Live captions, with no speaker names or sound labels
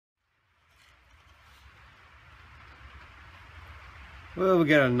Well, we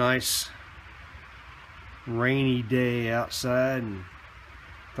got a nice rainy day outside and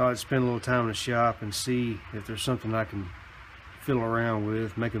thought I'd spend a little time in the shop and see if there's something I can fiddle around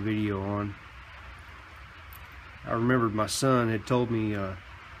with, make a video on. I remembered my son had told me a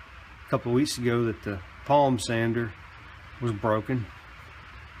couple of weeks ago that the palm sander was broken,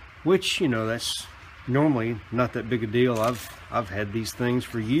 which, you know, that's normally not that big a deal. I've had these things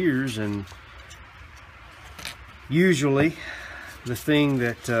for years, and usually the thing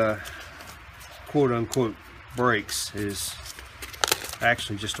that quote unquote breaks is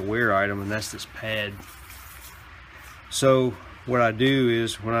actually just a wear item, and that's this pad. So what I do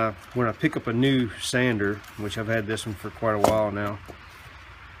is when I pick up a new sander, which I've had this one for quite a while now,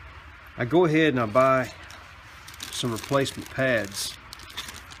 I go ahead and I buy some replacement pads.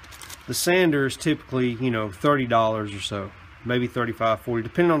 The sander is typically, you know, $30 or so, maybe $35, $40,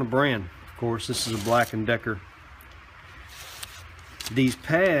 depending on the brand. Of course, this is a Black & Decker. These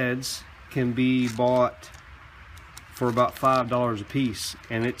pads can be bought for about $5 a piece,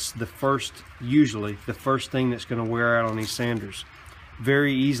 and it's usually the first thing that's going to wear out on these sanders.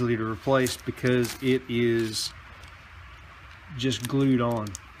 Very easily to replace because it is just glued on.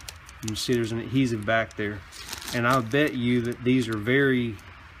 You can see there's an adhesive back there, and I bet you that these are very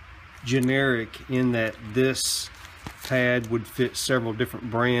generic in that this pad would fit several different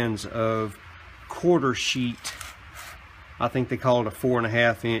brands of quarter sheet. I think they call it a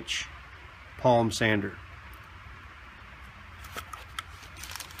 4.5 inch palm sander.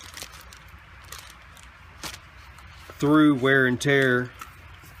 Through wear and tear,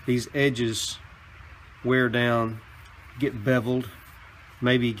 these edges wear down, get beveled,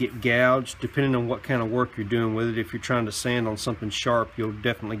 maybe get gouged, depending on what kind of work you're doing with it. If you're trying to sand on something sharp, you'll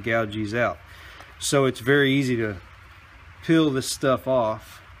definitely gouge these out. So it's very easy to peel this stuff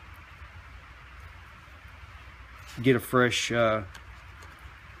off, get a fresh,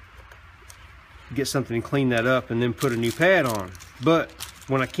 get something and clean that up, and then put a new pad on. But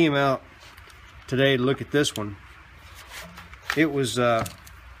when I came out today to look at this one, it was in a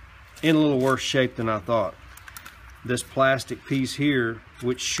little worse shape than I thought. This plastic piece here,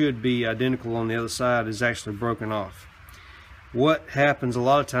 which should be identical on the other side, is actually broken off. What happens a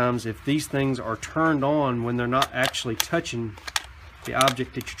lot of times, if these things are turned on when they're not actually touching the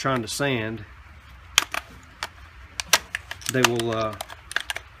object that you're trying to sand, they will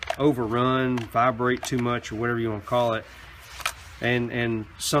overrun, vibrate too much, or whatever you want to call it, and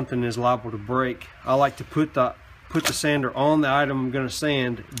something is liable to break. I like to put the sander on the item I'm going to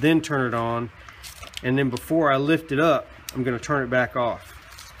sand, then turn it on, and then before I lift it up, I'm going to turn it back off.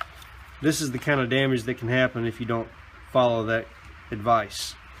 This is the kind of damage that can happen if you don't follow that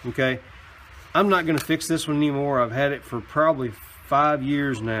advice. Okay, I'm not going to fix this one anymore. I've had it for probably 5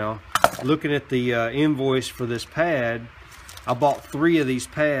 years now. Looking at the invoice for this pad, I bought 3 of these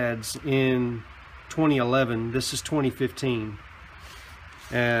pads in 2011. This is 2015,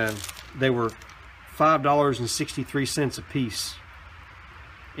 and they were $5.63 a piece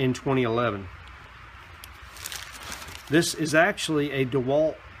in 2011. This is actually a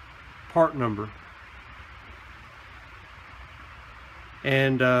DeWalt part number,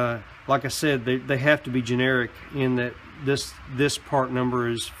 and like I said, they have to be generic in that this part number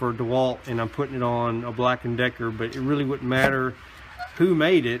is for DeWalt, and I'm putting it on a Black & Decker, but it really wouldn't matter who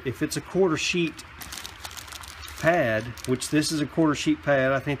made it. If it's a quarter sheet pad, which this is a quarter sheet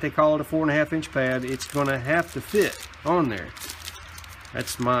pad, I think they call it a 4.5 inch pad, it's going to have to fit on there.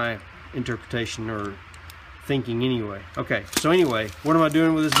 That's my interpretation or thinking anyway. Okay, so anyway, what am I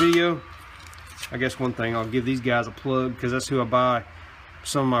doing with this video? I guess one thing, I'll give these guys a plug because that's who I buy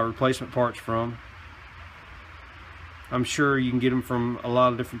some of my replacement parts from. I'm sure you can get them from a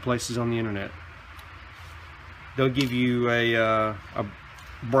lot of different places on the internet. They'll give you a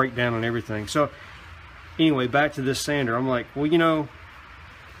breakdown on everything. So anyway, back to this sander. I'm like, well, you know,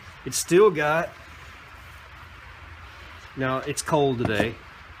 it's still got, now it's cold today,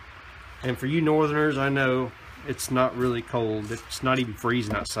 and for you northerners, I know it's not really cold. It's not even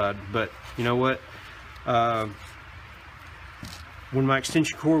freezing outside, but you know what? When my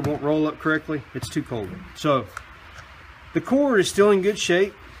extension cord won't roll up correctly, it's too cold. So the cord is still in good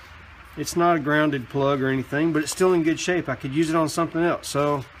shape. It's not a grounded plug or anything, but it's still in good shape. I could use it on something else.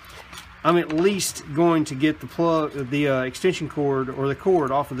 So I'm at least going to get the extension cord or the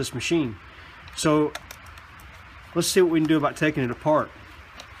cord off of this machine. So let's see what we can do about taking it apart.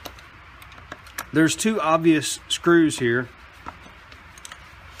 There's 2 obvious screws here.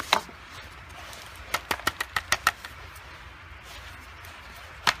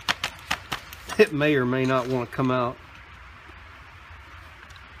 It may or may not want to come out.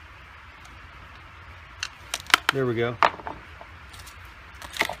 There we go.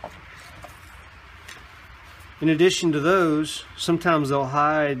 In addition to those, sometimes they'll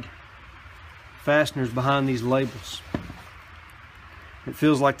hide fasteners behind these labels. It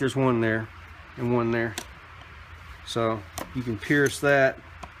feels like there's one there and one there. So you can pierce that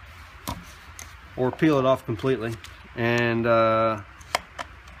or peel it off completely. And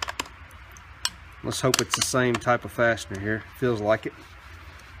let's hope it's the same type of fastener here. Feels like it.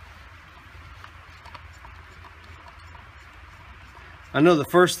 I know the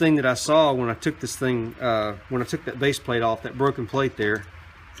first thing that I saw when I took this thing, when I took that base plate off, that broken plate there,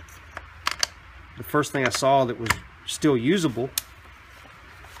 the first thing I saw that was still usable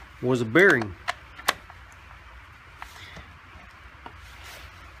was a bearing.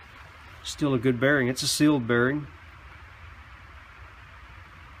 Still a good bearing. It's a sealed bearing.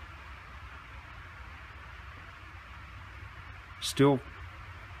 Still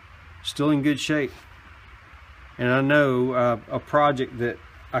in good shape. And I know a project that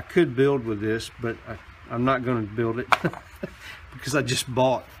I could build with this, but I'm not going to build it because I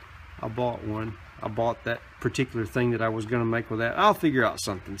bought one. I bought that particular thing that I was going to make with that. I'll figure out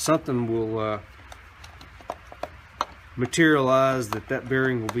something. Something will materialize that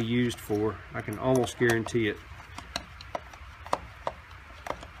bearing will be used for. I can almost guarantee it.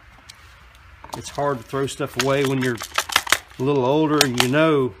 It's hard to throw stuff away when you're a little older and you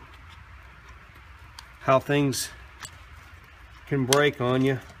know how things can break on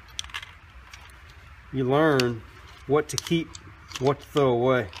you. You learn what to keep, what to throw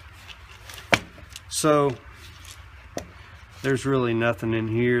away. So there's really nothing in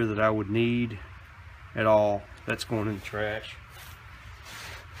here that I would need at all. That's going in the trash.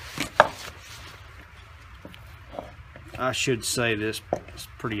 I should say this, it's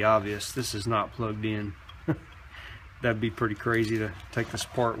pretty obvious. This is not plugged in. That'd be pretty crazy to take this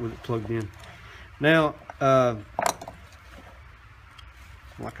apart with it plugged in. Now,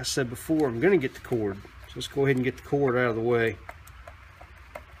 like I said before, I'm going to get the cord. So let's go ahead and get the cord out of the way.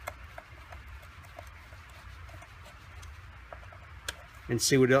 And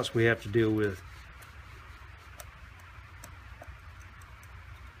see what else we have to deal with.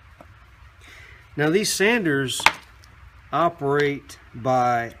 Now these sanders operate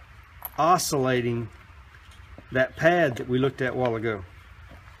by oscillating that pad that we looked at a while ago.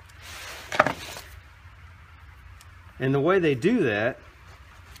 And the way they do that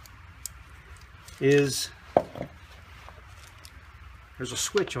is there's a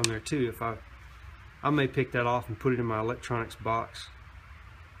switch on there too. If I may pick that off and put it in my electronics box.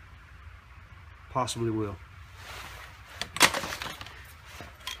 Possibly will.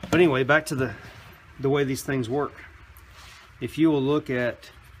 But anyway, back to the way these things work. If you will look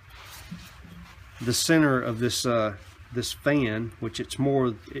at the center of this this fan, which it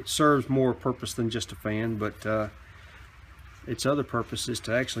serves more purpose than just a fan, but its other purpose is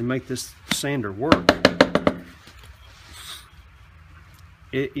to actually make this sander work.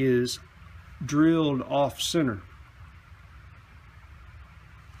 It is drilled off center.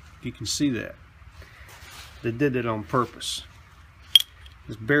 You can see that. They did it on purpose.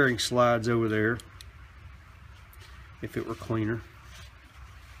 This bearing slides over there if it were cleaner.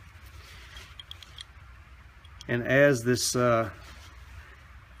 And as this as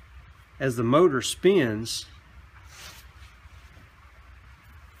the motor spins,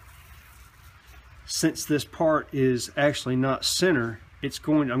 since this part is actually not center, it's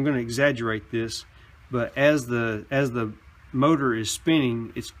going, I'm going to exaggerate this, but as the motor is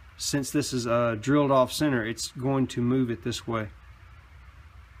spinning, since this is drilled off center, it's going to move it this way.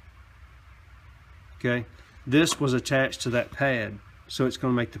 Okay, this was attached to that pad, so it's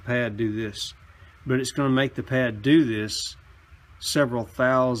going to make the pad do this, but it's going to make the pad do this several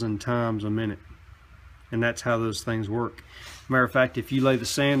thousand times a minute, and that's how those things work. Matter of fact, if you lay the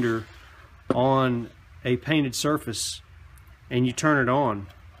sander on a painted surface and you turn it on,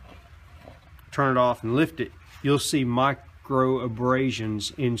 turn it off and lift it, you'll see micro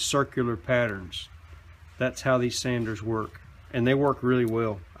abrasions in circular patterns. That's how these sanders work, and they work really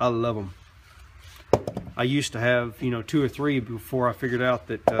well. I love them. I used to have, 2 or 3 before I figured out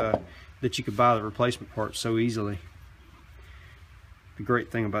that that you could buy the replacement parts so easily. The great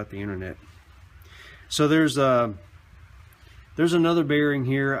thing about the internet. So there's another bearing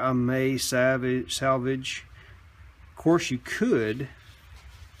here I may salvage. Of course, you could.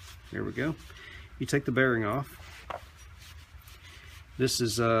 There we go. You take the bearing off. This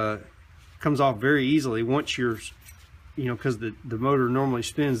is comes off very easily once you're, because the motor normally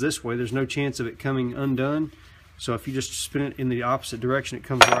spins this way. There's no chance of it coming undone. So if you just spin it in the opposite direction, it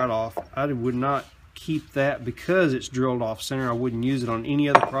comes right off. I would not keep that because it's drilled off center. I wouldn't use it on any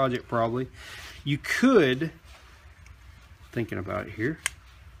other project probably. You could, thinking about it here,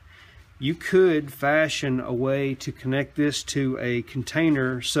 you could fashion a way to connect this to a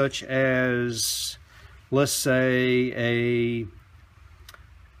container, such as, let's say,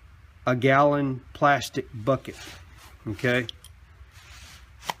 a gallon plastic bucket. Okay,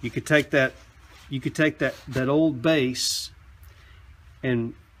 you could take that old base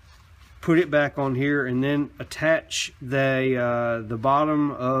and put it back on here, and then attach the bottom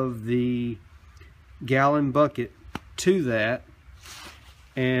of the gallon bucket to that,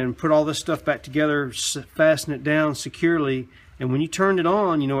 and put all this stuff back together, fasten it down securely, and when you turn it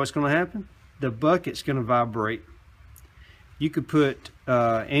on, you know what's going to happen? The bucket's going to vibrate. You could put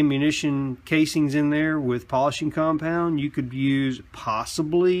ammunition casings in there with polishing compound. You could use,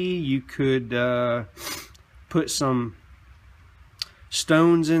 possibly, you could put some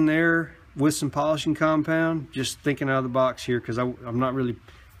stones in there with some polishing compound. Just thinking out of the box here, because I'm not really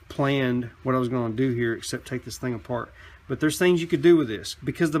planned what I was going to do here except take this thing apart. But there's things you could do with this,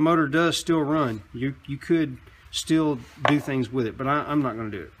 because the motor does still run. You could still do things with it, but I'm not going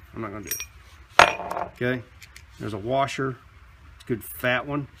to do it. I'm not going to do it. Okay, there's a washer. It's a good fat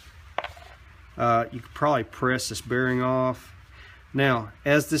one. You could probably press this bearing off. Now,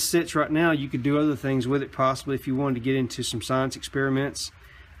 as this sits right now, you could do other things with it, possibly, if you wanted to get into some science experiments,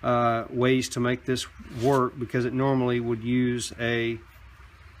 ways to make this work, because it normally would use a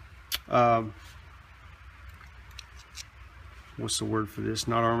what's the word for this?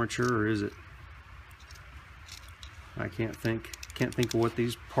 Not armature, or is it? I can't think of what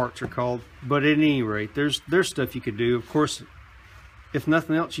these parts are called. But at any rate, there's stuff you could do. Of course, if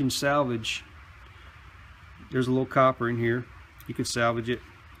nothing else, you can salvage. There's a little copper in here. You could salvage it.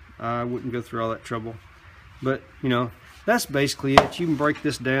 I wouldn't go through all that trouble. But, you know, that's basically it. You can break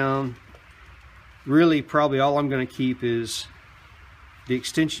this down. Really, probably all I'm going to keep is the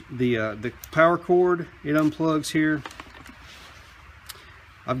extension, the power cord. It unplugs here.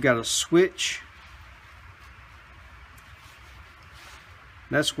 I've got a switch.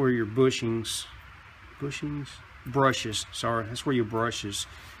 That's where your brushes, sorry, that's where your brushes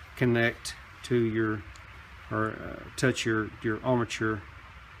connect to your, or touch your armature.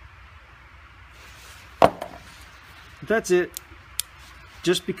 But that's it.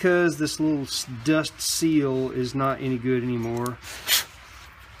 Just because this little dust seal is not any good anymore,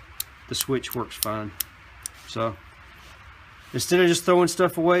 the switch works fine. So instead of just throwing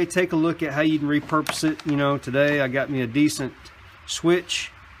stuff away, take a look at how you can repurpose it. You know, today I got me a decent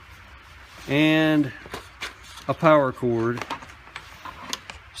switch and a power cord,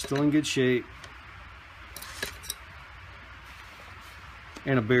 still in good shape,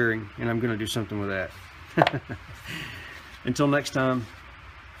 and a bearing, and I'm going to do something with that. Until next time,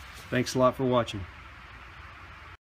 thanks a lot for watching.